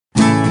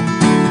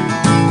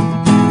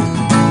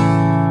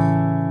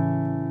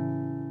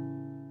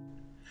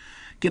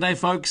G'day,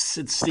 folks.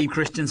 It's Steve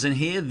Christensen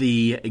here,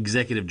 the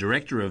Executive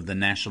Director of the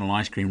National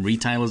Ice Cream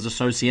Retailers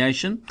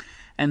Association.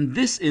 And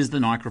this is the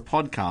NICRA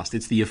podcast.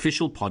 It's the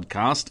official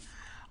podcast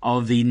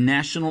of the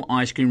National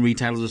Ice Cream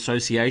Retailers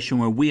Association,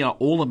 where we are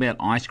all about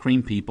ice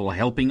cream people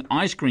helping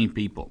ice cream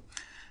people.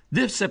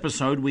 This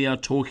episode, we are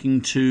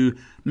talking to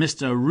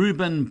Mr.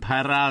 Reuben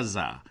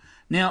Peraza.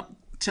 Now,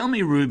 tell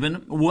me,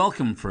 Reuben,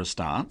 welcome for a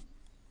start.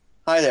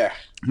 Hi there.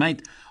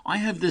 Mate, I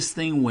have this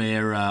thing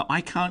where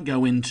I can't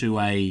go into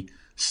a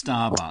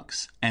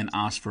Starbucks and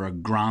ask for a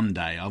grande.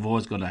 I've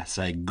always got to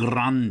say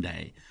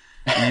grande.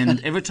 And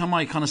every time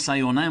I kind of say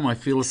your name, I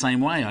feel the same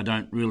way. I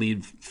don't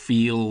really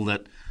feel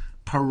that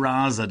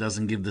Peraza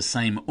doesn't give the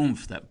same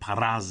oomph that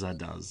Peraza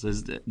does.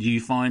 Do you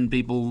find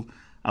people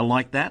are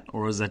like that,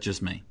 or is that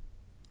just me?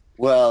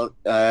 Well,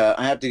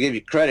 I have to give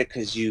you credit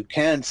because you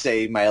can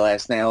say my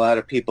last name. A lot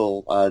of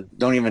people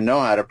don't even know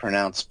how to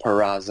pronounce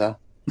Peraza.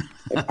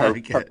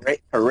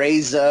 Peraza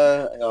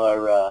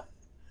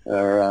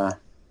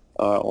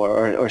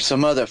or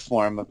some other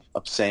form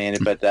of saying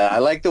it, but I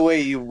like the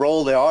way you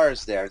roll the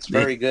R's there. It's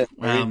very good.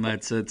 Well,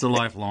 it's a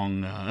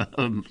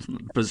lifelong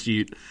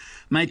pursuit.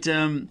 Mate,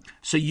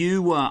 so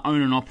you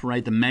own and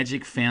operate the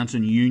Magic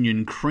Fountain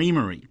Union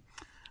Creamery.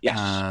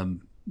 Yes.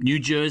 New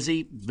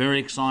Jersey, very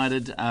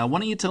excited. Why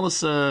don't you tell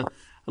us a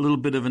little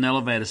bit of an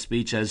elevator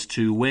speech as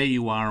to where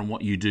you are and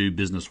what you do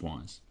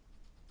business-wise?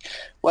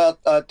 Well,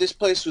 this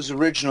place was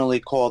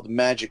originally called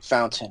Magic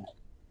Fountain.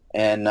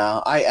 And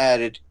I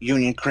added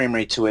Union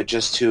Creamery to it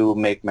just to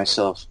make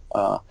myself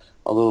a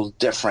little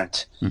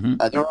different. Mm-hmm.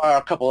 There are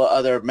a couple of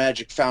other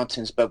Magic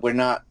Fountains, but we're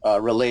not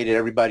related.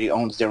 Everybody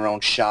owns their own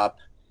shop.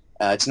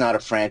 It's not a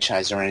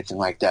franchise or anything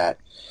like that.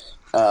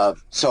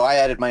 So I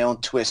added my own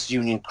twist,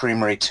 Union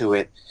Creamery, to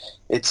it.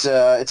 It's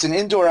an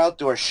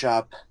indoor-outdoor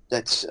shop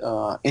that's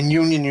in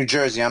Union, New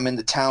Jersey. I'm in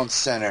the town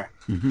center.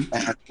 Mm-hmm.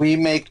 And we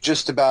make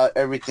just about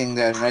everything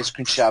that an ice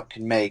cream shop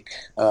can make,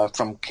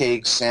 from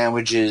cakes,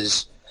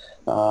 sandwiches.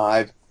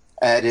 I've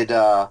added.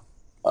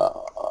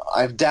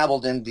 I've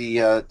dabbled in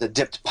the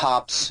dipped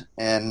pops,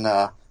 and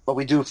but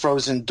we do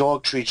frozen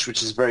dog treats,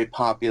 which is very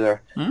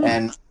popular,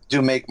 and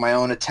do make my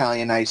own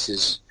Italian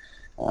ices,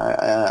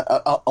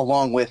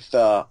 along with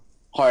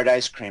hard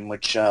ice cream,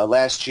 which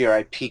last year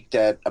I peaked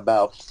at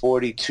about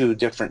 42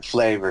 different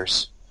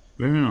flavors.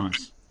 Very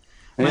nice.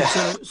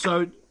 Yeah.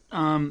 So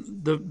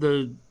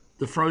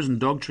the frozen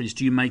dog treats,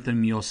 do you make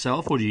them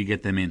yourself or do you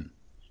get them in?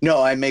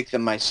 No, I make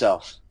them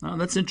myself. Oh,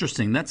 that's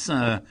interesting. That's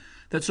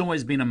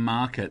always been a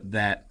market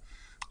that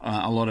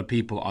a lot of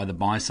people either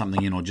buy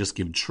something in or just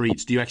give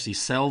treats. Do you actually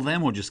sell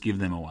them or just give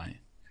them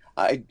away?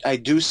 I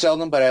do sell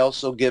them, but I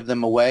also give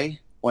them away.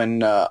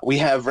 When we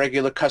have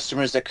regular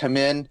customers that come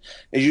in,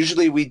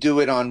 usually we do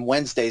it on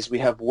Wednesdays. We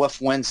have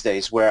Woof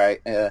Wednesdays where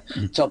I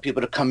tell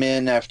people to come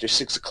in after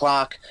 6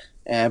 o'clock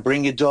and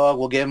bring your dog.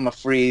 We'll give them a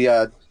free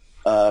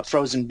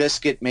frozen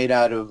biscuit made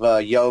out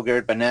of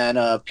yogurt,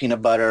 banana,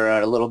 peanut butter,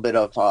 and a little bit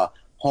of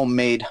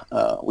homemade.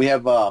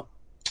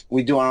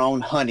 We do our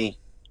own honey.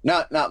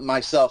 Not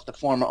myself, the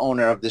former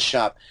owner of the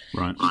shop.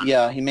 Right.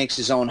 Yeah, he makes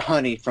his own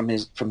honey from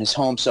his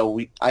home. So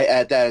I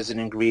add that as an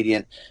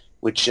ingredient,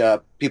 which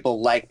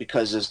people like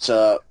because it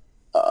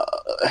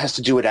has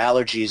to do with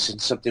allergies and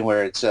something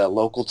where it's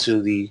local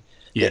to the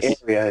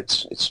area.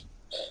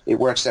 It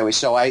works that way.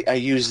 So I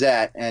use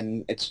that,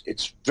 and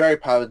it's very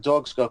popular.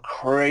 Dogs go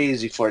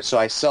crazy for it, so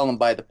I sell them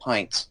by the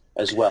pints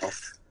as well.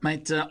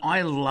 Mate,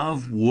 I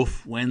love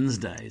Woof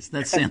Wednesdays.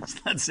 That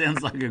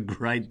sounds like a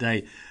great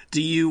day.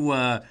 Do you?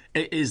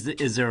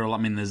 Is there? I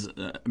mean, there's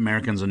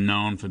Americans are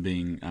known for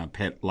being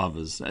pet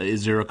lovers.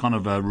 Is there a kind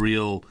of a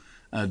real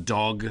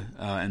dog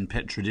and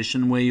pet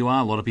tradition where you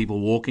are? A lot of people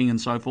walking and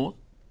so forth.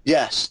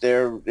 Yes,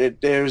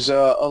 there's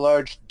a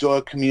large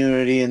dog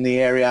community in the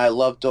area. I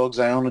love dogs.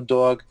 I own a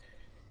dog.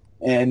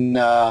 And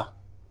there's,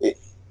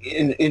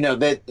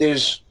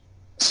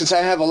 since I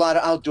have a lot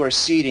of outdoor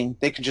seating,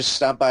 they can just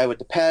stop by with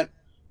the pet.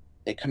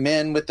 They come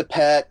in with the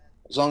pet,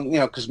 as long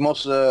because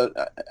most of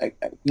the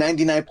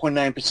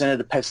 99.9% of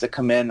the pets that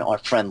come in are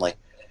friendly.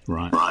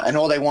 Right. And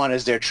all they want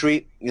is their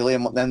treat. You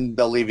leave them, then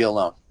they'll leave you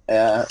alone.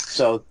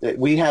 So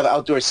we have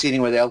outdoor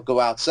seating where they'll go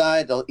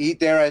outside, they'll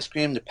eat their ice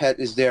cream. The pet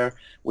is there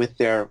with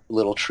their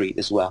little treat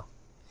as well.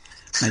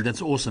 Mate,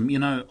 that's awesome.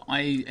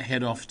 I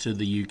head off to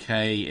the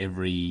UK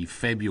every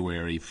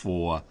February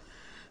for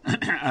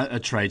a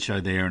trade show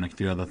there and a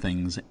few other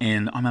things,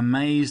 and I'm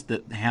amazed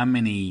at how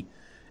many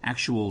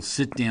actual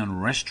sit-down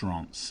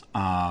restaurants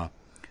are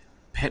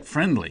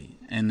pet-friendly,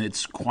 and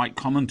it's quite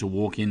common to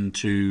walk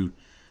into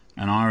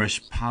an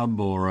Irish pub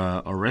or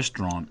a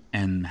restaurant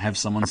and have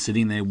someone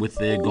sitting there with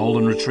their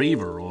golden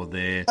retriever or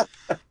their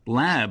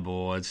lab,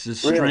 or it's a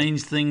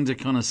strange thing to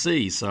kind of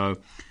see. So,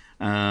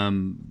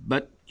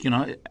 but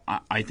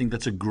I think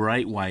that's a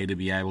great way to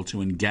be able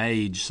to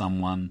engage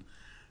someone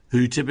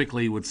who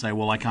typically would say,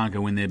 well, I can't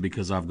go in there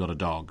because I've got a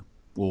dog,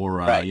 or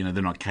right.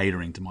 They're not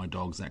catering to my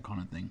dogs, that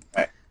kind of thing.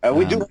 Right.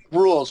 We do have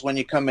rules when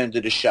you come into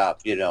the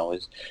shop.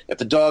 If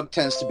the dog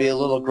tends to be a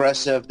little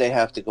aggressive, they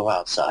have to go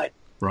outside.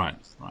 Right.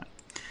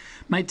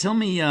 Mate, tell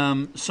me,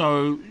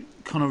 so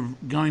kind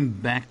of going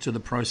back to the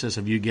process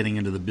of you getting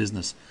into the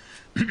business.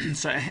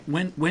 So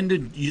when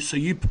did you? So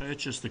you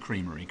purchased the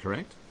Creamery,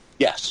 correct?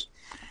 Yes.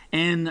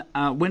 And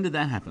when did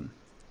that happen?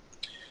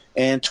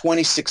 In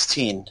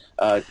 2016,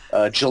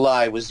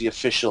 July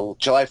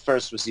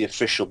 1st was the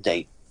official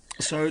date.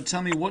 So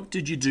tell me, what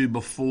did you do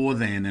before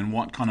then, and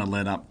what kind of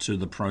led up to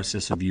the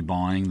process of you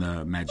buying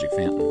the Magic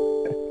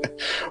Fountain?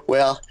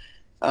 Well,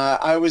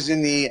 I was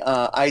in the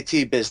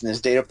IT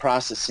business, data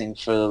processing,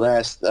 for the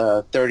last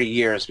 30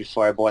 years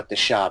before I bought the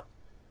shop.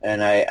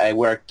 And I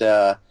worked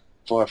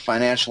for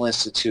financial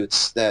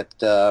institutes that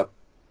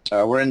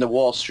were in the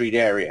Wall Street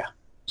area.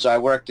 So I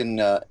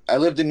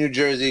lived in New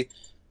Jersey.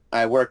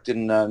 I worked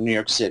in New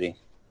York City.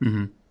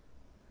 Mm-hmm.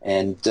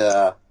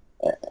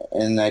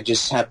 And I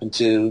just happened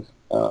to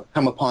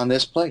come upon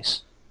this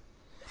place.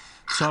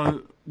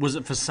 So was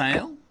it for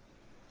sale?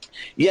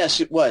 Yes,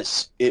 it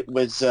was. It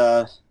was.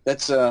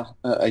 That's a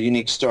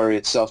unique story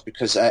itself,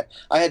 because I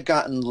had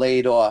gotten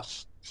laid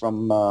off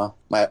from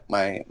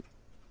my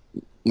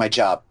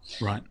job,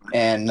 right?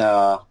 And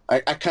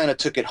I kind of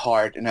took it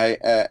hard, and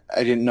I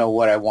didn't know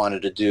what I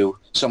wanted to do.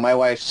 So my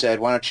wife said,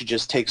 "Why don't you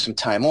just take some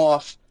time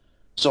off?"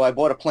 So I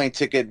bought a plane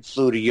ticket and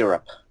flew to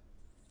Europe,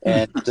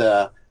 and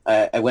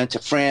I went to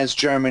France,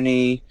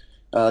 Germany,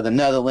 the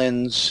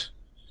Netherlands,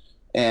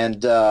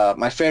 and one of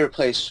my favorite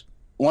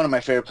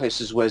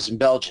places was in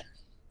Belgium.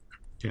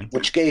 Okay.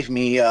 Which gave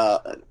me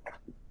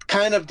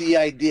kind of the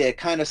idea,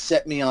 kind of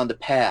set me on the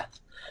path,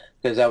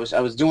 because I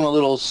was doing a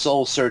little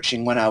soul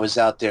searching when I was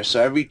out there.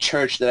 So every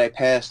church that I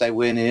passed, I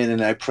went in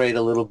and I prayed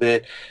a little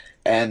bit.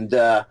 And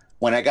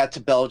when I got to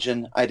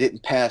Belgium, I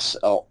didn't pass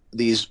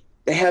these.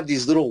 They have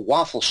these little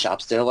waffle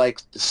shops. They're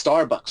like the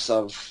Starbucks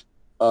of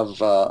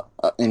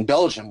in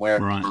Belgium, where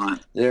right.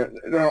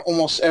 they're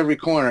almost every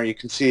corner. You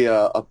can see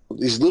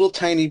these little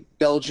tiny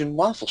Belgian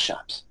waffle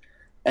shops.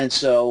 And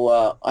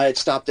so I had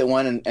stopped at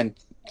one, and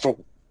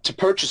to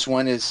purchase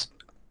one is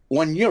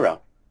 €1.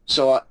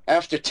 So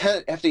after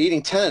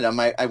eating 10 of them,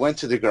 I went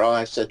to the girl and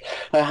I said,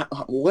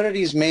 "What are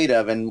these made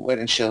of?"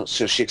 And so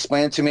she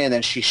explained it to me, and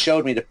then she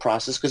showed me the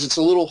process, because it's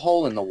a little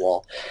hole in the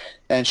wall.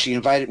 And she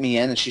invited me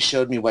in, and she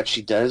showed me what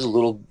she does.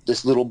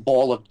 This little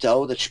ball of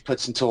dough that she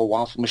puts into a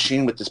waffle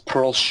machine with this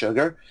pearl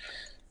sugar.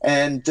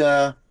 And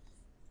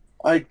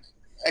I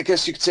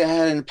guess you could say I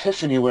had an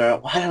epiphany where,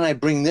 why don't I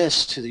bring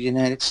this to the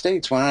United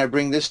States? Why don't I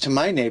bring this to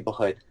my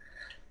neighborhood?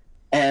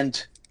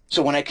 And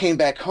so when I came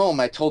back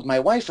home, I told my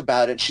wife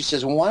about it. She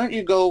says, "Well, why don't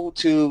you go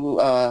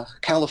to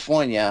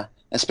California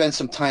and spend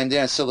some time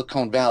there in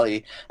Silicon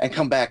Valley and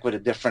come back with a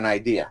different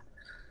idea?"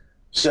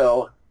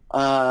 So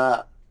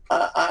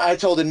I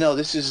told her, "No,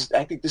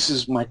 I think this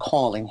is my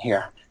calling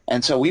here."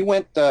 And so we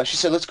went, she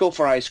said, "Let's go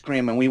for ice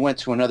cream." And we went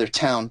to another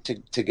town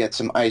to get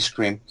some ice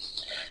cream.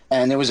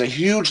 And there was a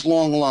huge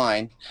long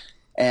line.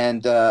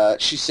 And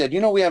she said,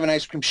 "We have an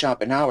ice cream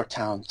shop in our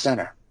town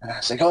center." And I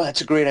was like, "Oh,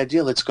 that's a great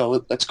idea. Let's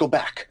go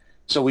back."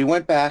 So we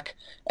went back,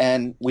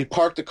 and we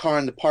parked the car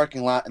in the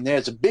parking lot, and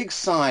there's a big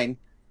sign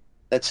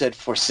that said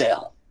 "For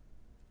sale."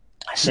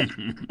 I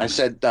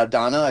said,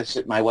 "Donna,"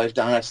 my wife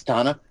Donna, I said,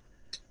 "Donna,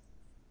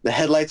 the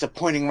headlights are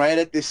pointing right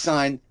at this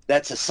sign.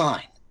 That's a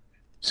sign."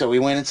 So we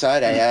went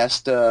inside. I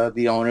asked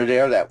the owner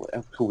there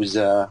who was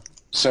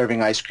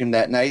serving ice cream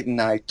that night,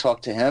 and I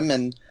talked to him,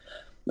 and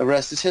the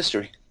rest is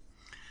history.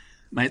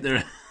 Mate,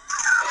 there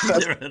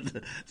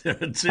are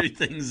two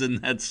things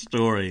in that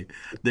story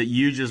that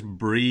you just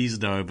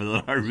breezed over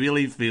that I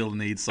really feel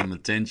need some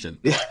attention.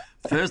 Yeah.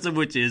 First of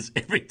which is,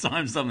 every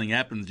time something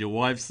happens, your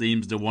wife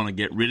seems to want to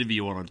get rid of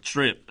you on a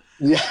trip.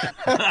 Yeah.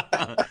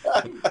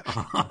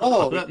 I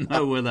don't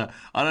know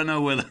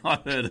whether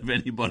I've heard of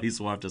anybody's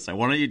wife to say,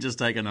 "Why don't you just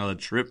take another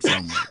trip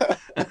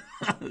somewhere?"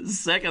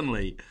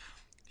 Secondly,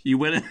 you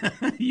went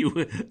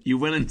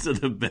into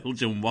the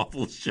Belgian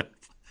waffle shop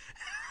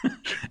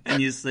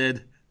and you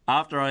said,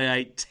 "After I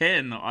ate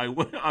 10, I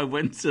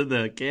went to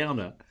the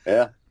counter."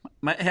 Yeah.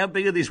 Mate, how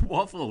big are these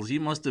waffles? You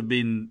must have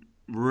been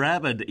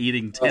rabid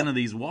eating 10 of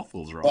these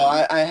waffles, right?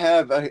 Well, I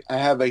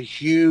have a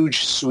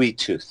huge sweet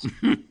tooth,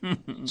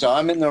 so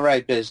I'm in the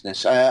right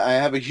business. I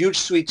have a huge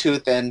sweet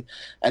tooth, and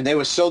they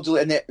were so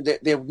and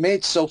they were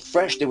made so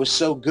fresh. They were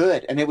so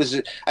good, and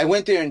I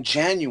went there in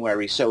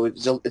January, so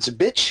it's a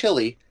bit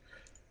chilly,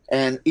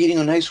 and eating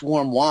a nice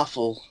warm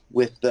waffle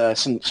with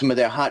some of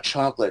their hot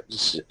chocolate,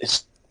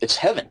 it's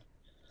heaven.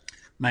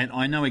 Mate,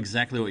 I know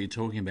exactly what you're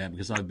talking about,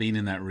 because I've been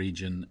in that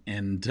region,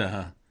 and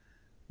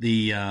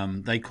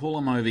they call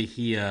them over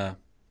here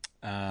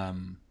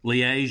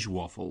Liège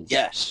waffles.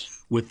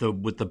 Yes. With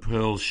the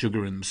pearl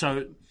sugar in them.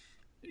 So,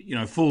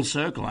 full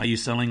circle. Are you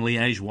selling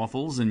Liège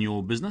waffles in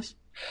your business?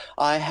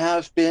 I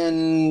have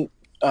been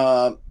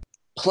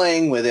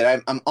playing with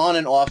it. I'm on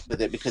and off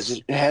with it, because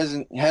it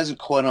hasn't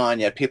caught on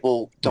yet.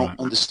 People don't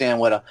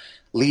understand what a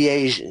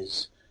Liège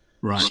is.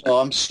 Right. So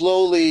I'm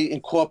slowly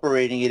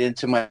incorporating it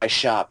into my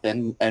shop,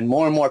 and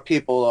more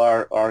people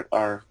are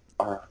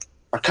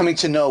coming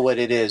to know what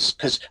it is.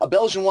 Because a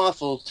Belgian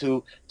waffle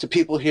to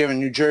people here in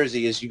New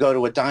Jersey is, you go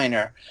to a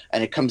diner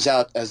and it comes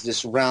out as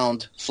this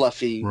round,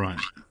 fluffy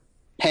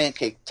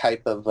pancake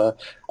type of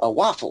a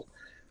waffle.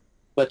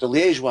 but the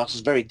Liège waffle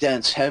is very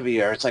dense,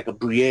 heavier. It's like a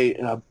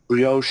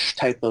brioche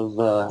type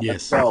of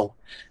Yes. dough.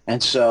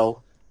 And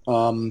so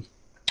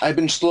I've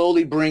been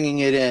slowly bringing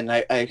it in.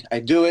 I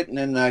do it, and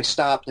then I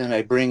stop, and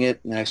I bring it,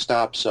 and I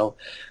stop. So,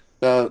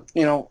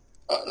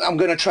 I'm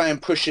going to try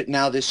and push it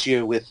now this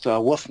year with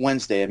Woof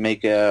Wednesday and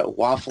make a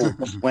waffle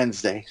Woof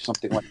Wednesday,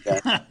 something like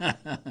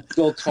that.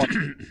 Still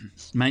 20.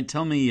 Mate,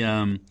 tell me,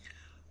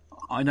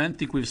 I don't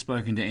think we've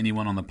spoken to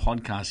anyone on the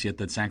podcast yet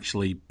that's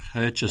actually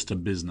purchased a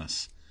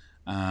business,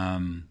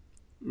 an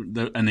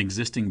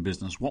existing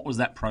business. What was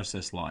that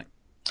process like?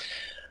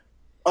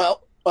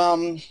 Well,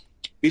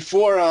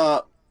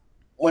 before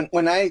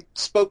when I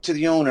spoke to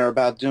the owner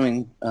about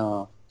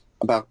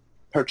about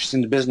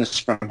purchasing the business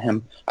from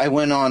him, I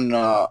went on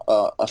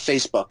a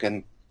Facebook,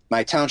 and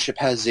my township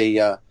has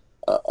a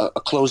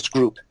closed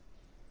group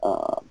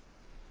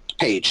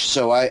page.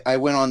 So I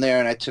went on there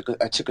and I took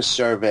a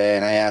survey,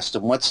 and I asked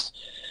him, what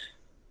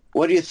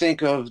do you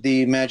think of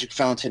the Magic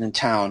Fountain in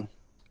town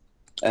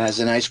as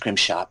an ice cream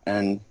shop?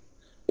 And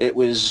it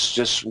was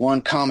just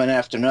one comment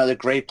after another.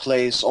 Great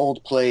place,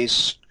 old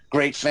place,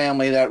 great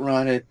family that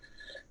run it.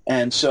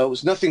 And so it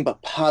was nothing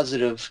but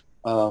positive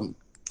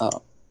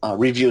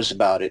reviews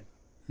about it.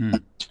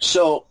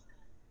 So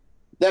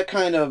that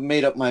kind of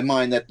made up my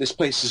mind that this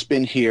place has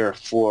been here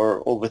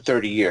for over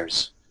 30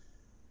 years.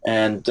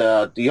 And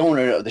the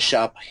owner of the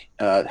shop,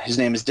 his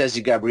name is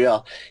Desi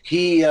Gabriel,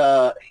 he's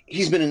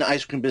been in the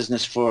ice cream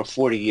business for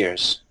 40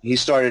 years. He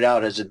started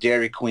out as a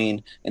Dairy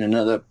Queen in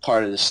another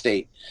part of the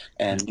state.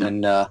 And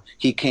when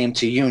he came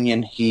to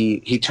Union,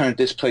 he turned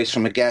this place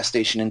from a gas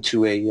station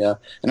into an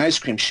ice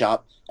cream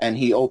shop. And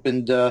he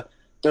opened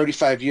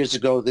 35 years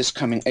ago this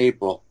coming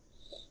April.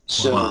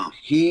 So wow.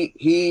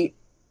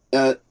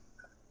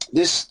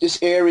 This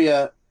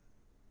area,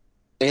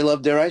 they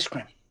love their ice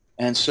cream.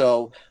 And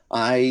so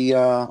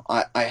I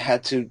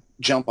had to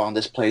jump on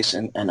this place,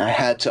 and I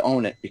had to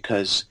own it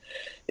because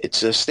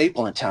it's a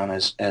staple in town,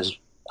 as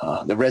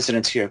the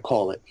residents here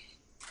call it.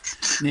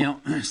 Now,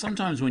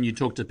 sometimes when you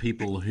talk to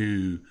people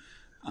who,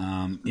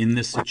 in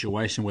this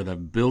situation where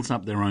they've built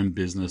up their own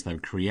business,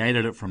 they've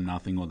created it from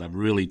nothing, or they've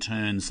really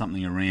turned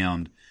something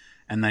around,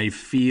 and they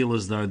feel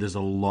as though there's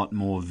a lot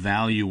more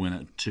value in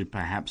it to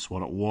perhaps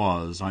what it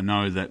was. I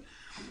know that,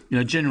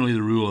 generally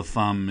the rule of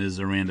thumb is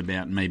around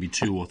about maybe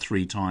 2 or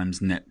 3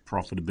 times net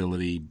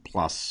profitability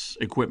plus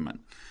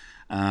equipment.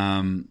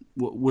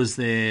 Was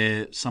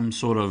there some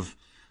sort of,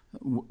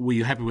 were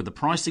you happy with the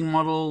pricing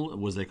model?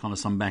 Was there kind of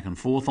some back and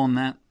forth on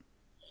that?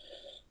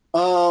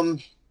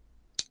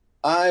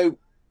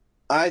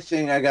 I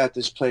think I got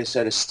this place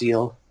at a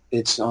steal.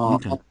 It's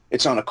on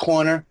a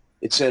corner.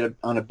 It's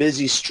on a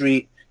busy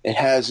street. It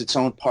has its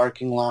own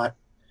parking lot,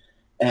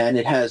 and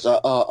it has a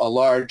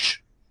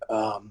large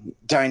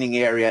dining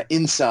area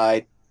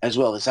inside as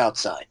well as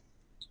outside.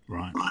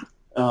 Right.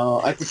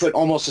 I can put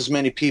almost as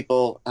many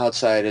people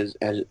outside as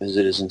it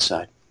is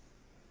inside.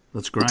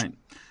 That's great.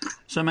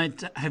 So,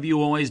 mate, have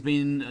you always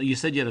been? You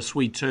said you had a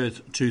sweet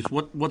tooth.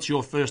 What's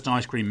your first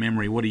ice cream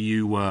memory? What do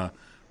you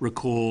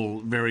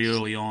recall very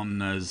early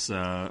on as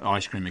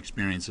ice cream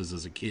experiences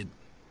as a kid?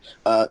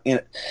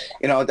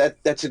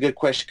 That's a good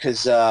question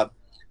because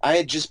I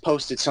had just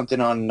posted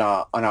something on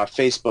our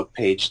Facebook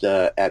page,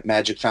 at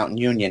Magic Fountain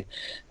Union,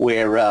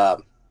 where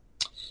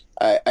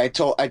I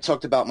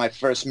talked about my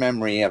first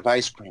memory of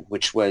ice cream,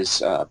 which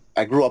was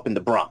I grew up in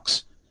the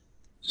Bronx.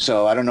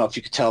 So I don't know if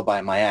you could tell by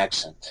my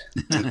accent.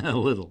 A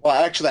little.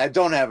 Well, actually, I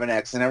don't have an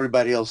accent.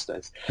 Everybody else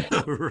does.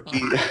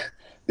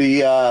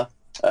 Right.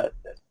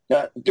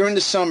 During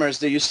the summers,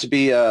 there used to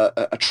be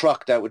a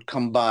truck that would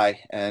come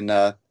by, and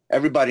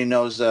everybody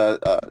knows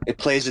it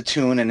plays a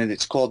tune, and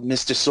it's called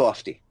Mr.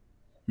 Softy.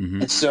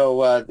 Mm-hmm. And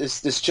so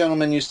this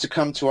gentleman used to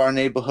come to our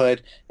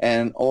neighborhood,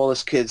 and all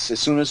us kids,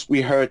 as soon as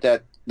we heard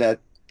that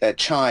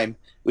chime,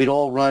 we'd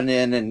all run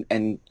in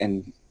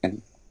and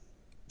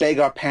beg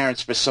our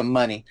parents for some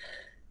money.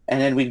 And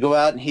then we'd go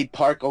out, and he'd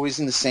park always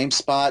in the same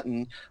spot,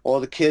 and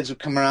all the kids would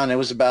come around. There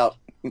was about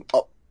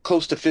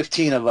close to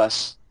 15 of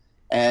us,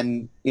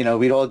 and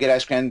we'd all get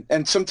ice cream.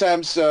 And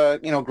sometimes,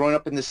 growing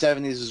up in the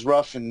 70s is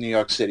rough in New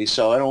York City,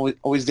 so I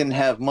always didn't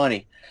have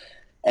money.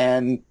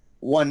 And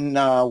one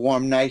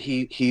warm night,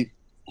 he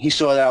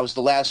saw that I was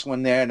the last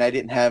one there, and I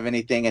didn't have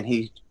anything, and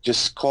he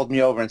just called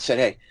me over and said,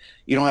 "Hey,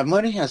 you don't have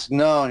money?" I said,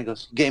 "No," and he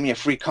gave me a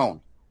free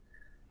cone.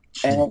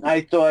 And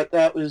I thought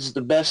that was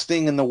the best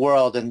thing in the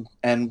world.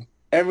 And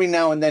every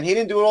now and then, he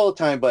didn't do it all the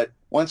time, but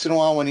once in a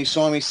while when he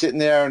saw me sitting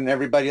there and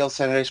everybody else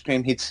had ice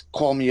cream, he'd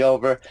call me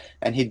over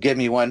and he'd give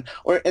me one.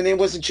 And it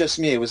wasn't just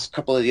me. It was a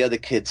couple of the other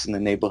kids in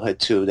the neighborhood,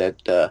 too,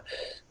 that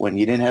when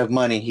you didn't have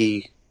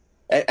money,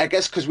 I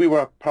guess because we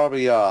were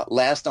probably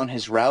last on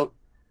his route.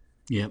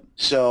 Yep.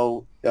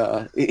 So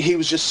he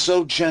was just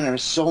so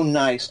generous, so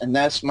nice, and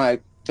that's my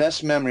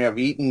best memory of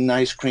eating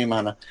ice cream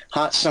on a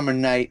hot summer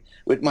night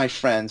with my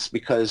friends,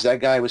 because that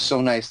guy was so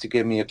nice to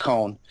give me a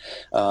cone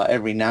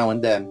every now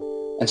and then.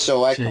 And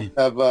so I kind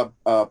of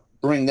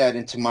bring that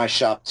into my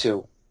shop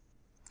too.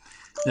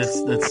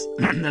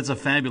 That's a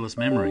fabulous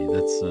memory.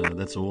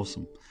 That's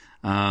awesome.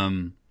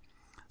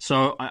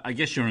 So I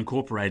guess you're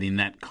incorporating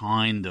that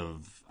kind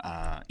of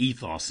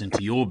ethos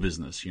into your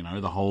business,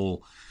 the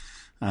whole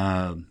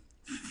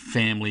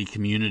family,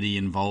 community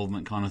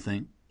involvement kind of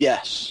thing?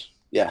 Yes,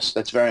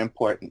 that's very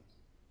important.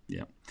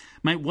 Yeah.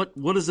 Mate,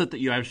 what is it that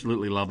you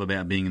absolutely love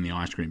about being in the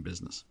ice cream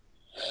business?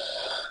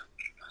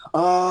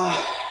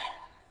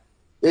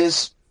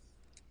 There's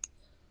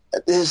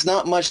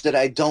not much that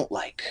I don't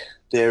like.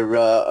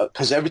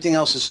 Because everything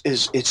else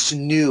is it's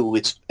new.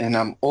 And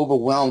I'm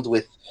overwhelmed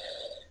with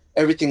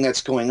everything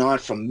that's going on,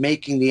 from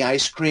making the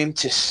ice cream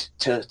to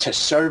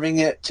serving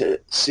it, to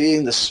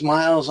seeing the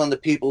smiles on the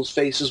people's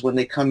faces when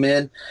they come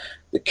in.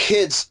 The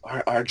kids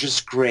are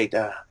just great.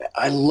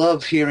 I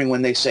love hearing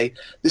when they say,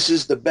 "This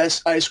is the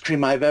best ice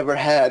cream I've ever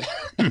had."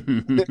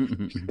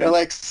 They're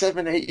like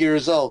 7, 8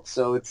 years old,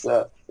 so it's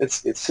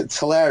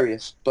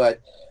hilarious. But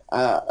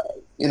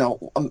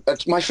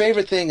my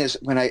favorite thing is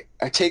when I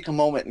take a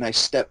moment and I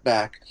step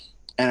back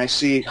and I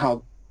see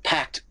how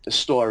packed the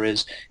store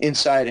is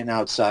inside and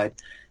outside,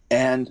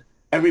 and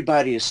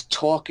everybody is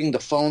talking. The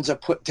phones are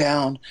put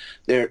down.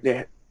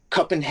 They're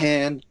cup in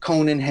hand,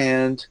 cone in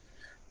hand,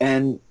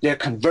 and they're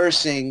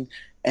conversing.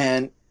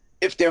 And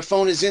if their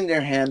phone is in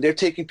their hand, they're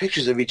taking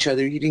pictures of each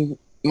other eating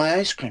my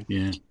ice cream.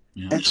 Yeah,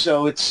 yeah. And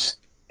so it's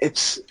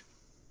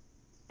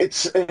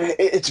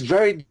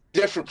very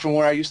different from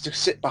where I used to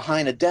sit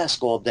behind a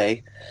desk all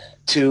day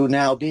to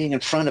now being in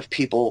front of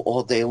people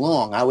all day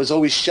long. I was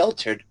always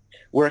sheltered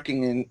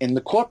working in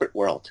the corporate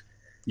world.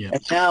 Yeah.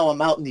 And now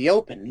I'm out in the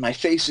open. My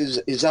face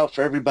is out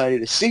for everybody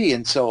to see.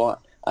 And so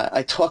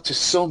I talk to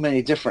so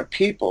many different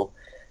people.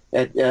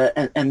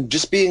 And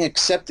just being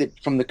accepted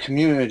from the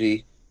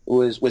community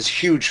was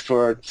huge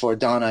for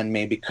Donna and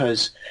me,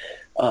 because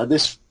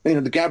the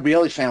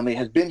Gabrielli family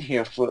has been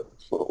here for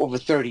over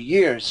 30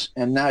 years,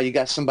 and now you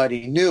got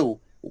somebody new.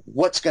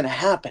 What's going to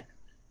happen?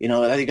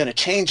 Are they going to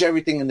change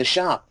everything in the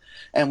shop?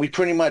 And we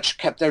pretty much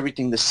kept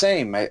everything the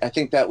same. I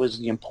think that was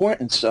the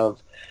importance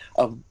of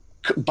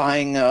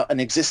buying an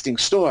existing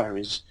store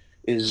is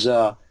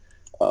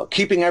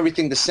keeping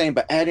everything the same,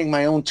 but adding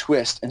my own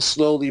twist and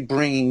slowly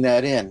bringing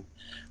that in.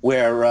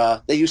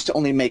 Where they used to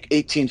only make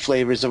 18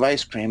 flavors of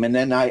ice cream, and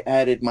then I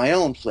added my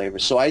own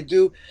flavors. So I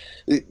do.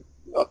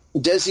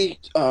 Desi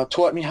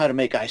taught me how to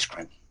make ice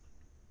cream.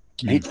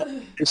 He taught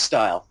me his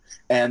style,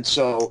 and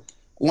so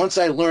once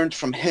I learned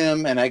from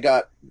him and I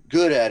got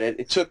good at it,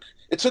 it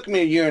took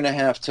me a year and a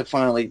half to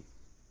finally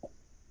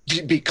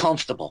be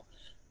comfortable.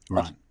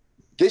 Right.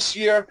 This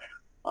year,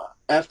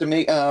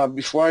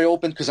 before I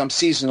opened, because I'm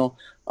seasonal,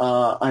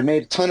 I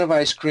made a ton of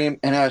ice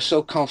cream, and I was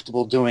so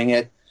comfortable doing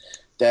it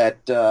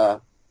that.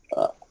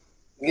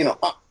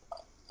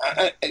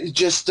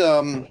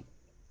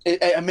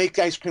 I make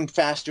ice cream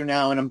faster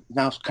now, and I'm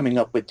now coming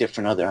up with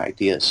different other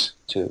ideas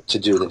to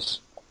do this.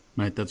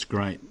 Mate, that's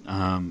great.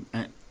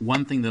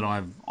 One thing that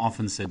I've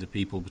often said to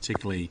people,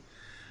 particularly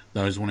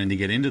those wanting to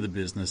get into the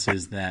business,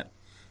 is that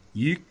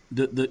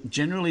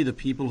generally the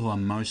people who are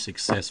most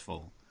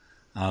successful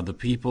are the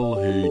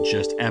people who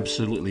just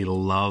absolutely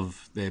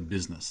love their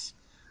business.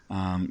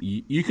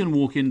 You can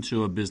walk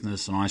into a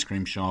business, an ice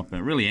cream shop,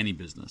 really any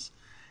business,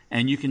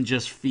 and you can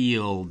just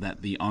feel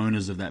that the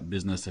owners of that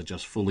business are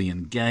just fully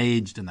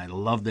engaged, and they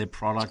love their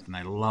product, and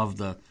they love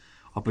the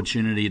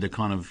opportunity to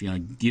kind of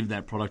give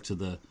that product to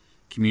the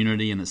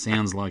community. And it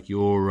sounds like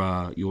you're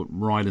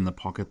right in the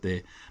pocket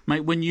there, mate.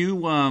 When you're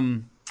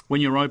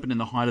open in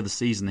the height of the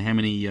season, how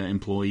many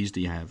employees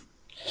do you have?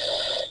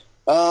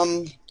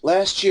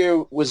 Last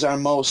year was our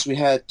most. We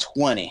had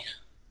 20,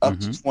 up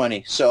to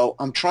 20. So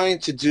I'm trying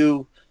to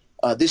do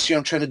this year.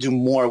 I'm trying to do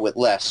more with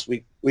less.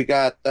 We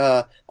got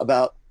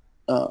about.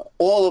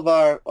 All of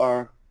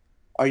our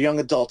young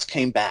adults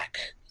came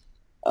back.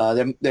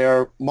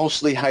 They're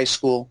mostly high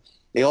school.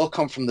 They all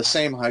come from the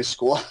same high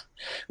school,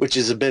 which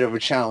is a bit of a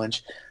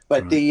challenge.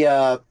 But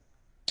right.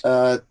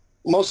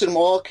 Most of them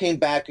all came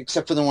back,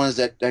 except for the ones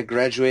that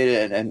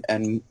graduated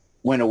and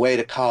went away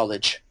to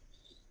college.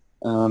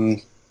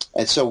 And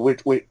so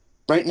we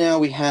right now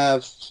we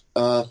have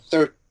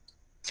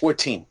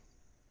 14.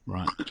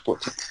 Right.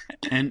 14.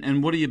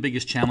 And what are your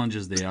biggest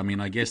challenges there? I mean,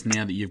 I guess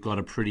now that you've got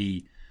a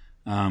pretty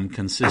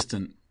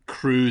consistent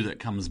crew that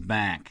comes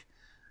back,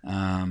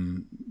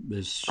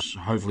 there's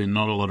hopefully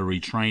not a lot of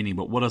retraining,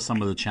 but what are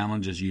some of the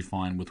challenges you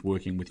find with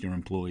working with your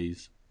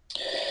employees?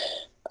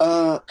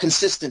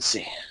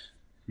 Consistency.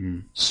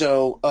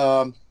 So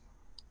the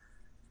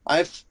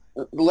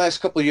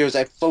last couple of years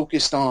I've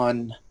focused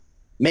on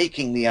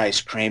making the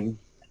ice cream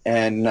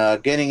and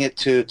getting it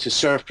to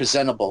serve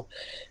presentable.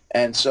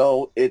 And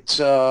so it's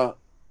the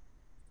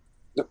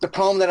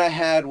problem that I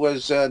had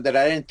was that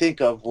I didn't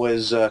think of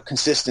was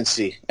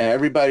consistency. And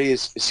everybody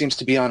seems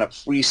to be on a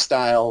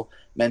freestyle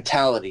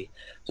mentality,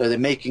 so they're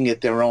making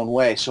it their own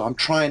way. So I'm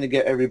trying to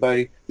get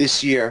everybody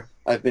this year.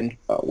 I've been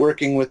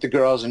working with the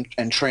girls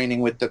and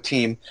training with the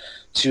team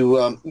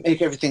to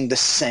make everything the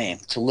same,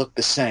 to look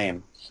the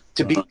same,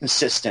 to be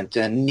consistent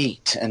and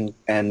neat and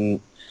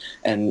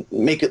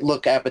make it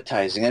look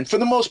appetizing. And for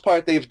the most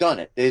part, they've done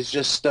it. There's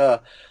just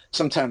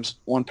sometimes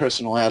one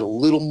person will add a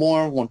little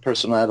more, one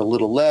person will add a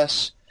little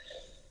less.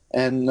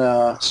 And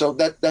so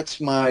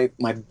that's my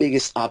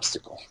biggest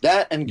obstacle.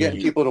 That and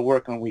getting people to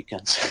work on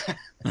weekends.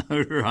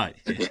 Right,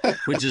 yeah.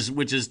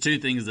 Which is two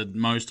things that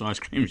most ice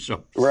cream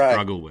shops Right.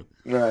 struggle with.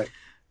 Right.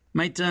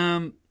 Mate,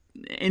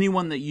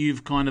 anyone that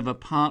you've kind of,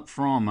 apart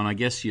from, and I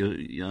guess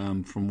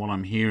you, from what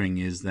I'm hearing,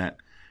 is that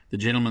the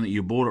gentleman that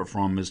you bought it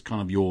from is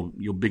kind of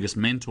your biggest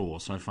mentor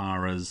so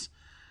far as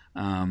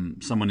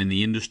someone in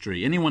the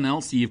industry. Anyone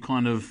else that you've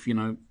kind of,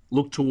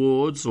 looked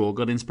towards or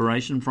got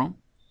inspiration from?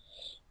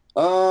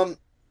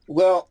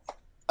 Well,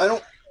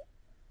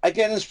 I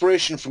get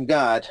inspiration from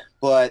God,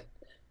 but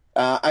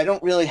I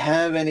don't really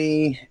have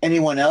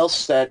anyone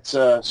else that's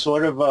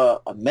sort of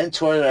a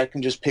mentor that I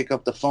can just pick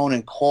up the phone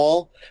and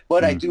call.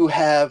 But I do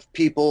have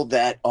people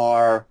that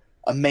are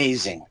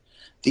amazing.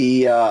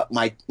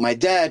 My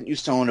dad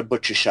used to own a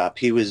butcher shop.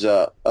 He was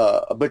a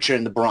butcher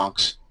in the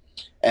Bronx,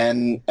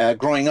 and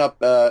growing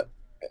up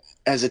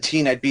as a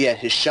teen, I'd be at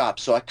his shop,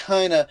 so I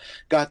kind of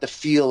got the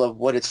feel of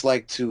what it's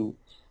like to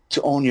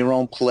own your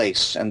own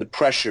place and the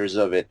pressures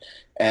of it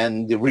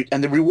and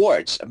the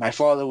rewards. My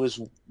father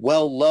was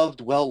well loved,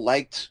 well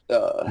liked.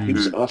 He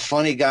was a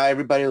funny guy.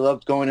 Everybody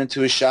loved going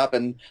into his shop,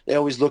 and they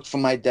always looked for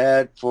my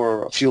dad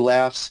for a few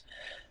laughs.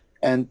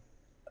 And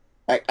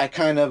I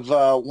kind of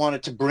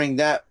wanted to bring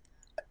that.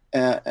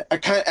 I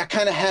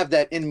kind of have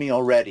that in me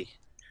already,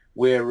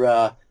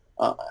 where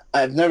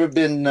I've never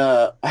been.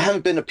 I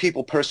haven't been a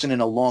people person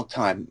in a long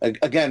time.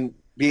 Again,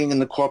 being in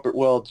the corporate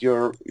world,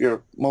 you're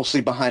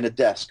mostly behind a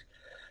desk.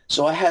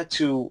 So I had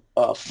to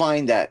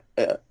find that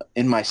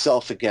in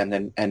myself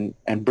again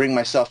and bring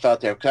myself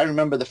out there. Because I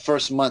remember the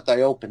first month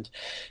I opened,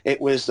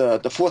 it was the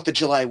 4th of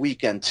July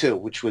weekend too,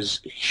 which was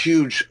a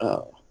huge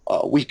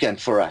weekend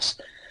for us.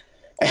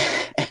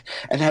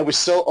 And I was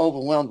so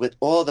overwhelmed with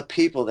all the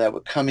people that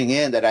were coming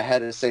in that I had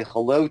to say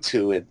hello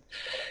to,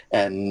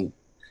 and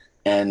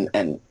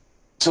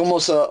it's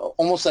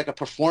almost like a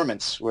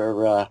performance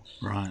where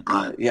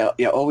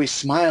you're always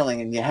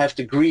smiling and you have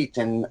to greet,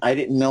 and I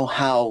didn't know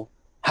how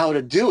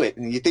to do it,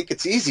 and you think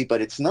it's easy, but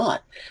it's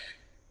not.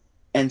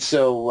 And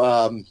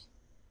so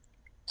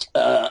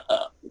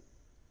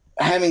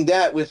having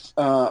that with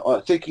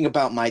thinking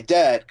about my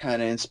dad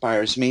kind of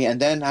inspires me. And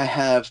then I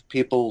have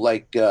people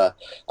like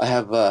I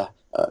have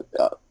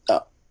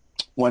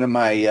one of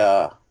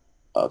my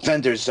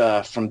vendors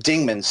from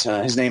Dingman's.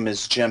 His name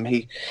is Jim.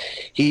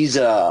 He's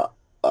a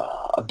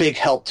big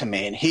help to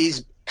me, and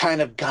he's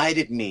kind of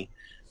guided me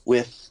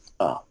with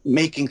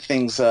making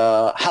things,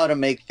 how to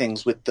make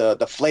things with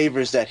the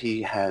flavors that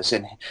he has,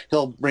 and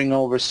he'll bring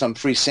over some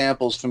free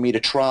samples for me to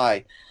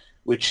try,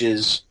 which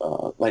is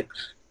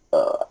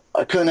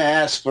I couldn't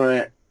ask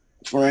for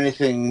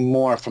anything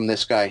more from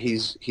this guy.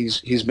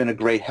 He's been a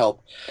great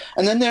help.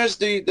 And then there's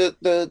the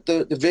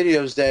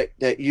videos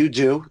that you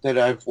do that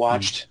I've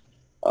watched.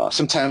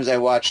 Sometimes I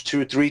watch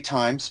 2 or 3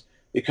 times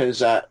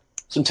because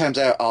sometimes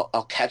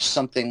I'll catch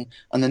something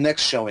on the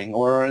next showing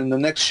or in the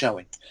next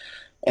showing.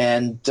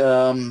 And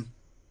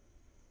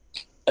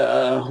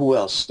who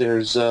else?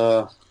 There's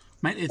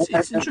Mate,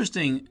 it's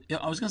interesting.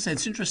 I was going to say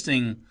it's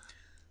interesting.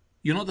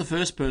 You're not the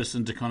first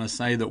person to kind of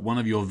say that one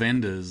of your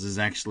vendors is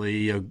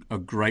actually a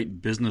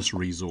great business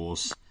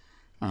resource,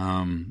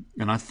 and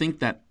I think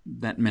that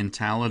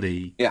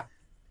mentality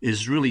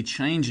is really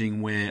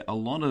changing. Where a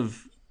lot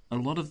of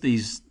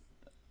these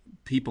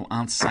people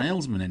aren't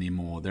salesmen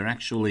anymore; they're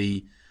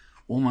actually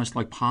almost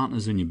like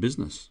partners in your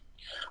business.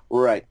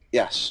 Right.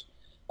 Yes.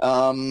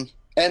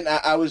 And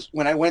I was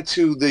when I went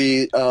to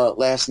the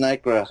last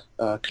NICRA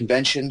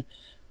convention.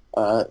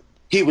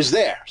 He was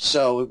there,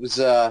 so it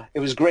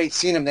was great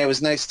seeing him there. It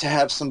was nice to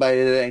have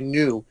somebody that I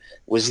knew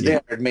was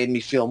there. It made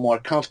me feel more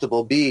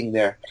comfortable being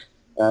there,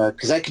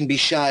 because I can be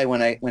shy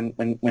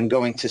when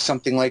going to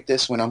something like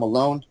this when I'm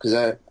alone.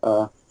 Because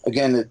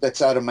again,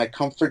 that's out of my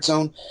comfort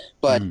zone.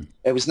 But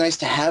it was nice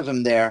to have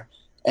him there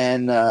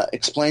and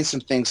explain some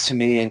things to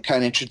me and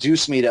kind of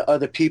introduce me to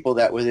other people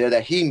that were there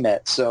that he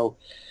met. So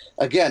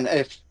again,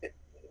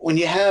 when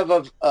you have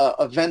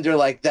a vendor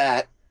like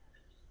that.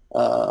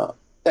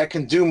 That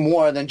can do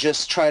more than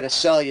just try to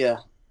sell you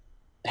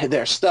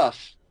their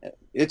stuff.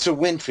 It's a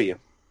win for you.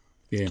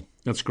 Yeah,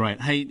 that's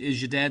great. Hey,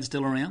 is your dad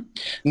still around?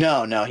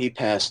 No, he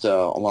passed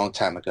a long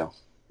time ago.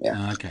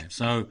 Yeah. Okay,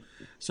 so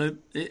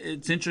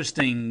it's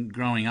interesting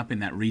growing up in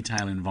that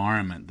retail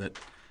environment that,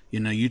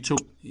 you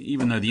took,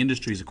 even though the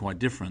industries are quite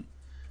different,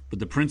 but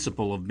the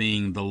principle of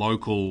being the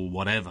local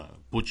whatever,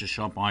 butcher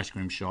shop, ice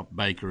cream shop,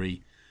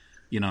 bakery,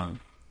 kind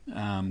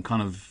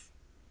of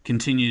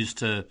continues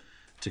to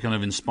kind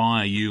of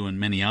inspire you and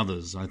many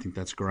others. I think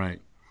that's great.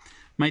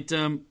 Mate,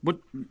 you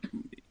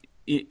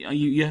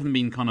haven't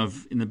been kind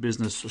of in the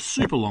business a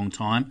super long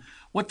time.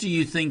 What do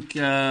you think,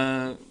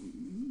 have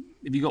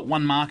you got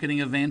one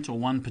marketing event or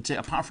one particular,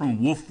 apart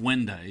from Woof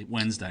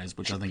Wednesdays,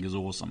 which I think is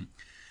awesome,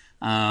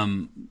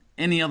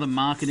 any other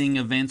marketing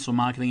events or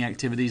marketing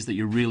activities that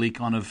you really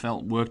kind of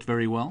felt worked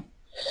very well?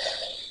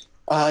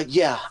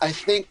 Yeah, I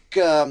think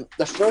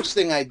the first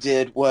thing I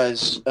did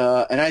was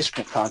an ice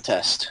cream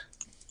contest.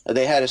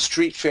 They had a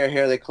street fair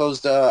here. They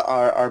closed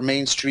our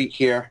main street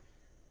here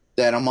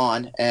that I'm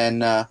on,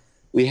 and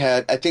we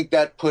had. I think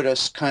that put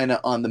us kind of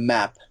on the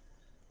map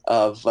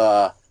of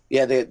the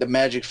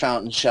Magic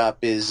Fountain Shop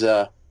is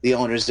the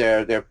owners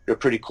there. They're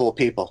pretty cool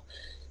people.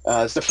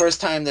 It's the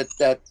first time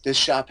that this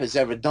shop has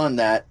ever done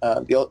that.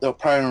 The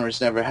prior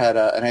owners never had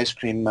an ice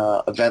cream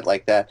event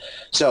like that.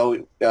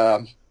 So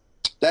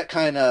that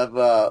kind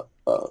of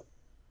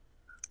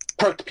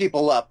perked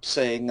people up,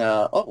 saying,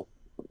 "Oh,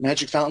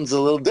 Magic Fountain's a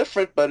little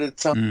different, but it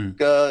sounds like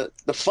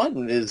the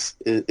fun is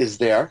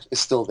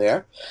still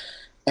there."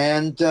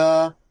 And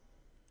that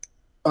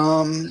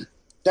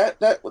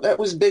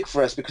was big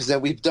for us because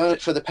we've done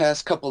it for the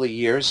past couple of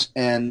years.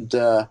 And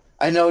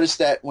I noticed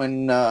that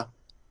when I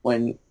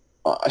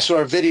saw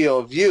a video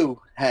of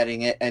you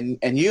having it,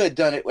 and you had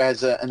done it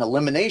as an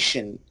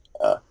elimination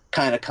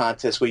kind of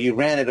contest where you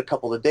ran it a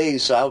couple of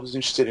days. So I was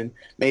interested in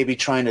maybe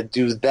trying to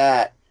do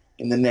that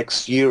in the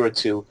next year or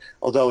two.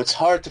 Although it's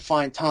hard to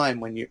find time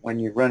when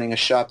you're running a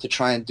shop to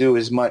try and do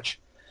as much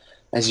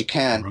as you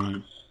can.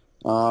 Right.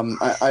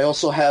 I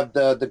also have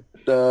the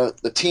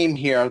team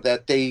here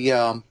that they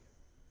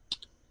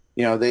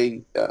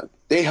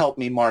help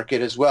me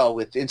market as well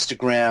with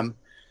Instagram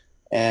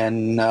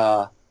and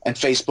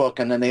Facebook,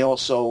 and then they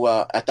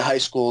also at the high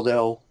school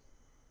they'll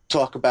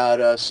talk about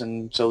us,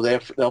 and so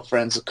their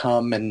friends will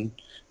come and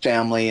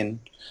family, and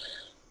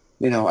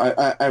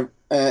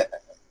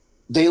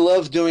they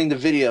love doing the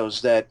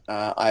videos that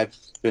I've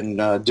been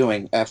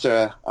doing.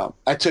 After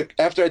I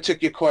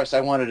took your course,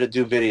 I wanted to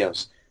do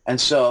videos, and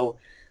so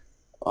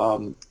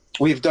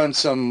we've done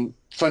some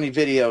funny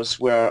videos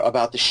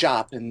about the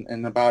shop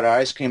and about our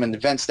ice cream and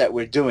events that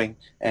we're doing,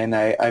 and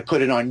I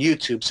put it on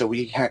YouTube, so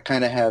we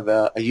kind of have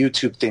a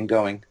YouTube thing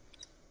going.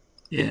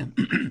 Yeah,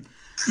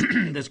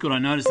 that's good. I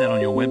noticed that on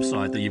your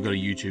website that you've got a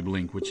YouTube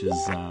link, which is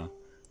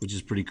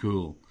pretty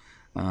cool.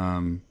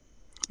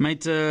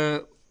 Mate,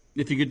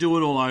 if you could do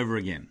it all over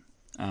again,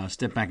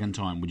 step back in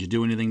time, would you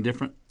do anything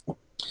different?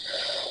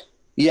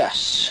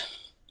 Yes,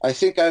 I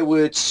think I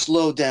would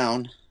slow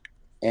down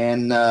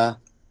and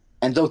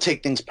don't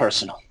take things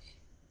personal.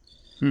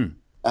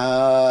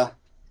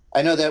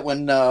 I know that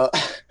when I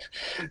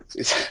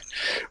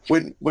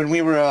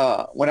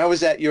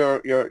was at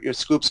your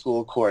Scoop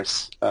School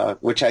course,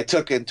 which I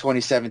took in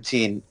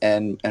 2017,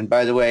 and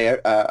by the way,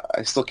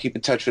 I still keep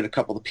in touch with a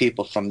couple of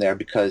people from there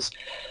because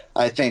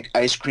I think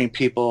ice cream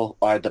people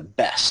are the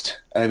best.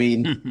 I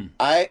mean,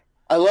 I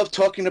love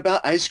talking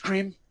about ice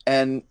cream,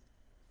 and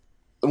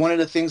one of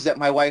the things that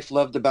my wife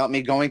loved about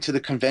me going to the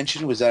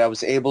convention was that I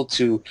was able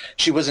to.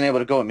 She wasn't able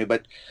to go with me,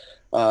 but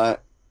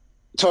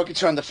talking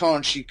to her on the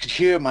phone, she could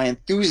hear my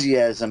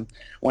enthusiasm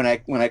when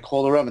I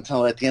called her up and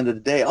tell her at the end of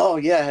the day, "Oh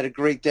yeah, I had a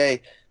great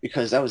day,"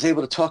 because I was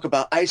able to talk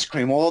about ice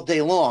cream all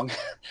day long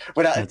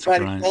without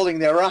holding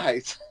their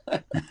eyes.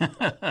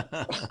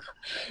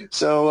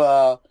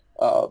 So,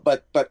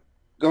 but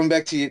going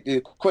back to the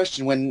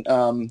question,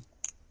 when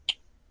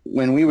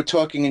we were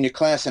talking in your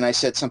class and I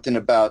said something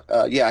about,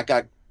 I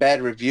got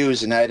bad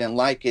reviews and I didn't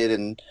like it,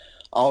 and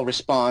I'll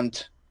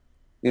respond,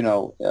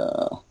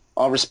 I'll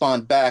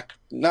respond back,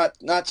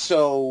 not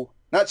so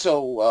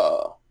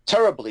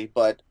terribly,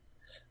 but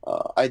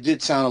I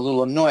did sound a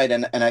little annoyed,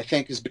 and I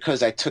think it's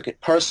because I took it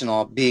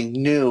personal, being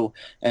new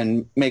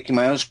and making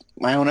my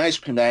own ice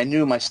cream, that I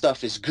knew my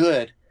stuff is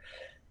good,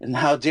 and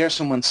how dare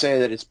someone say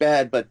that it's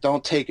bad, but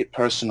don't take it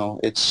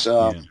personal. It's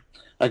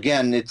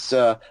again, it's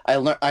I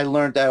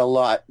learned that a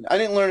lot. I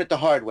didn't learn it the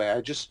hard way. I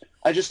just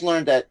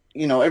learned that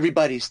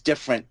everybody's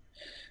different,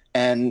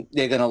 and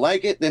they're gonna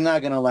like it, they're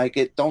not gonna like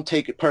it. Don't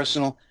take it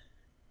personal.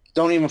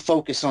 Don't even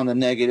focus on the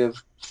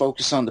negative.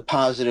 Focus on the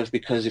positive,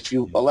 because if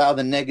you allow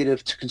the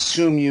negative to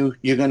consume you,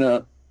 you're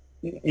gonna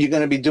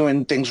be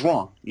doing things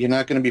wrong. You're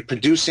not gonna be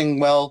producing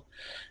well,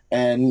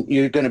 and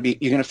you're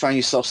gonna find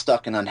yourself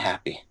stuck and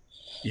unhappy.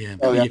 Yeah,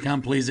 you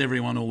can't please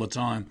everyone all the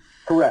time.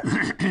 Correct.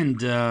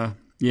 And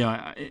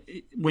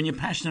when you're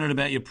passionate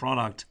about your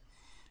product,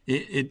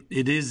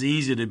 it is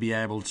easy to be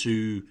able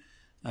to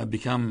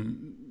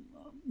become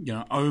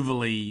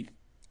overly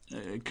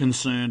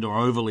concerned or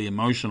overly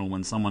emotional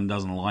when someone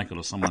doesn't like it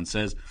or someone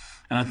says.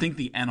 And I think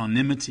the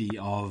anonymity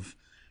of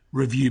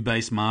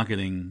review-based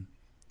marketing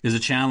is a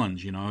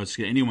challenge.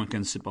 Anyone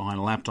can sit behind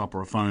a laptop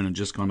or a phone and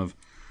just kind of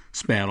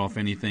spout off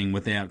anything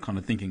without kind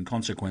of thinking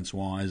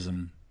consequence-wise,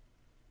 and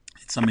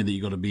it's something that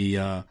you've got to be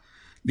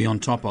on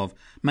top of.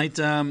 Mate,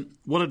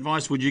 what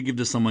advice would you give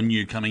to someone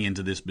new coming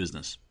into this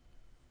business?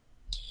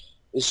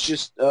 It's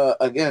just,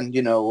 again,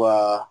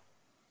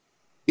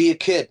 be a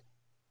kid.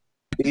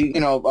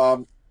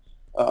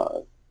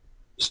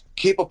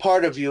 Keep a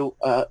part of you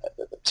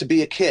to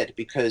be a kid,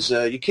 because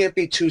you can't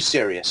be too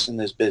serious in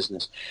this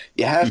business.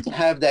 You have to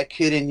have that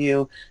kid in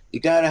you. You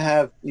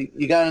gotta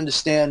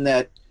understand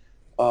that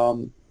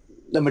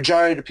the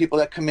majority of the people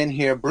that come in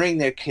here bring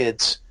their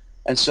kids,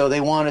 and so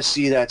they want to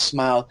see that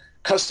smile.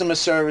 Customer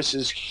service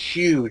is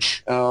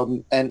huge,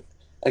 and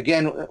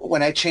again,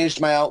 when I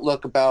changed my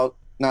outlook about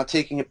not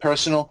taking it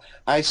personal,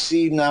 I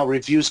see now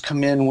reviews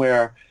come in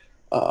where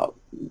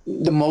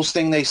the most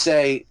thing they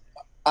say,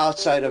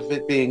 outside of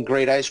it being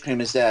great ice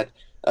cream, is that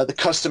the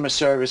customer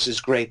service is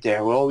great there.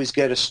 You always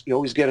get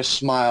a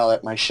smile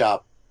at my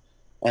shop,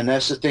 and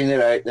that's the thing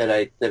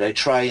that I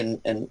try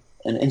and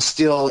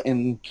instill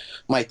in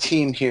my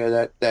team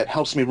here that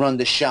helps me run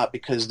the shop,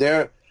 because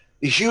they're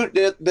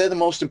the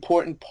most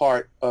important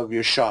part of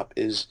your shop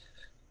is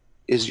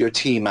your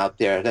team out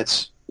there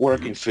that's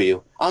working for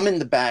you. I'm in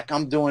the back.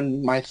 I'm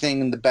doing my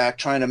thing in the back,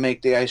 trying to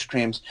make the ice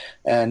creams.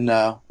 And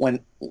when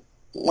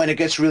it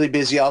gets really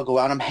busy, I'll go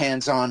out. I'm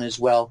hands-on as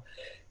well.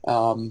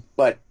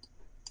 But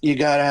you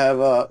gotta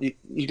have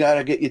you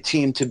gotta get your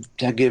team to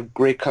give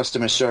great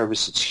customer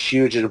service. It's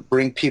huge. It'll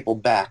bring people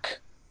back.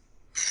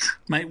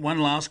 Mate, one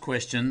last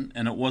question,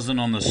 and it wasn't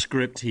on the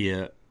script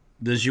here.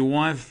 Does your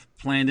wife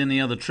plan any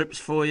other trips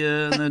for you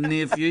in the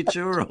near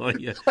future, or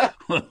you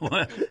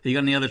got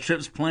any other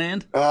trips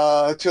planned?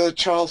 To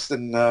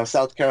Charleston,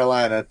 South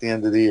Carolina, at the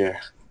end of the year.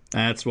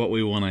 That's what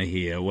we want to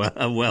hear.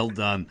 Well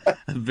done.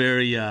 A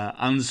very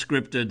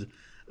unscripted,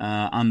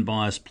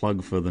 unbiased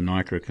plug for the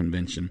NICRA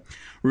convention.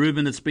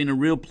 Reuben, it's been a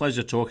real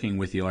pleasure talking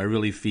with you. I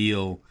really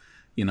feel,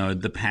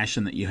 the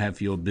passion that you have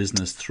for your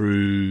business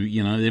through,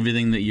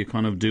 everything that you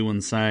kind of do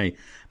and say.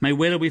 Mate,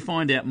 where do we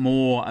find out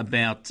more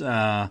about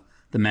the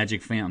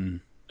Magic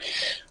Fountain?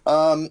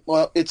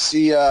 Well, it's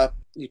we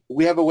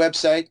have a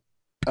website,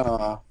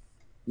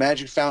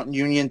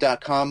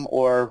 magicfountainunion.com,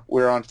 or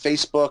we're on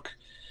Facebook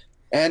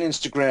and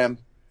Instagram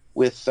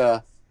with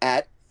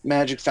at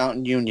Magic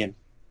Fountain Union.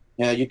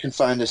 Yeah, you can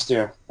find us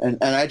there.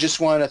 And I just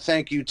want to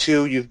thank you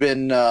too. You've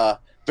been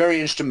very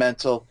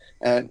instrumental,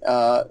 and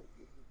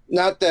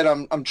not that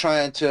I'm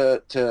trying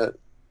to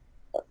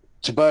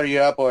butter you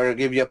up or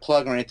give you a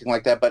plug or anything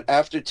like that, but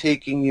after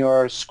taking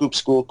your Scoop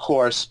School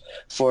course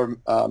for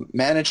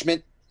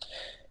management,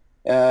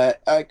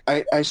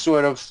 I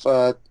sort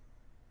of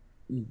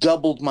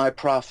doubled my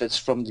profits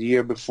from the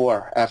year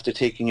before after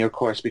taking your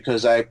course,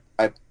 because I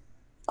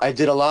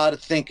did a lot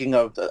of thinking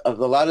of a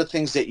lot of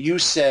things that you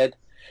said,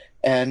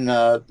 and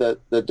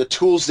the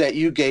tools that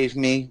you gave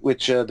me,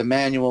 which the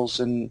manuals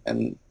and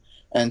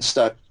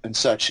stuff and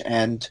such,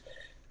 and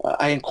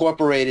I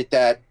incorporated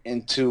that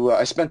into.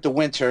 I spent the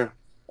winter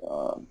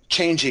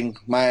changing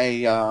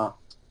my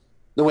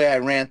the way I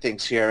ran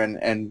things here,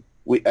 and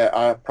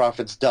our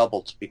profits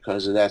doubled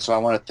because of that. So I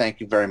want to thank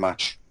you very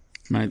much.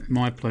 Mate,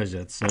 my pleasure.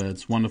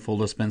 It's wonderful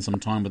to spend some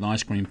time with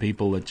ice cream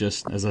people that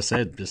just, as I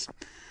said, just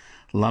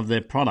love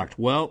their product.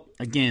 Well,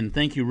 again,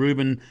 thank you,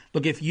 Reuben.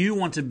 Look, if you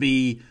want to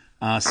be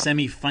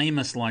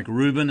semi-famous like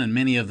Reuben and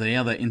many of the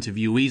other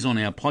interviewees on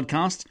our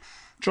podcast,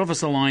 drop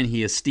us a line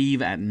here,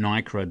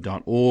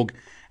 steve@nicra.org,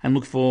 and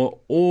look for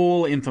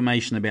all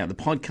information about the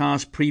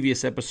podcast,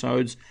 previous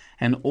episodes,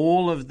 and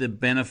all of the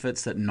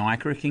benefits that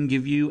NICRA can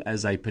give you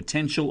as a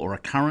potential or a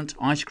current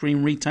ice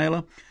cream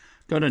retailer.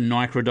 Go to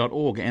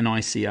nicra.org,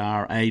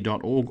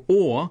 nicra.org,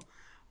 or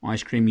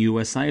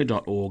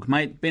icecreamusa.org.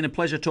 Mate, been a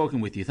pleasure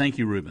talking with you. Thank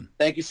you, Reuben.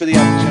 Thank you for the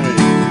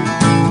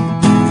opportunity.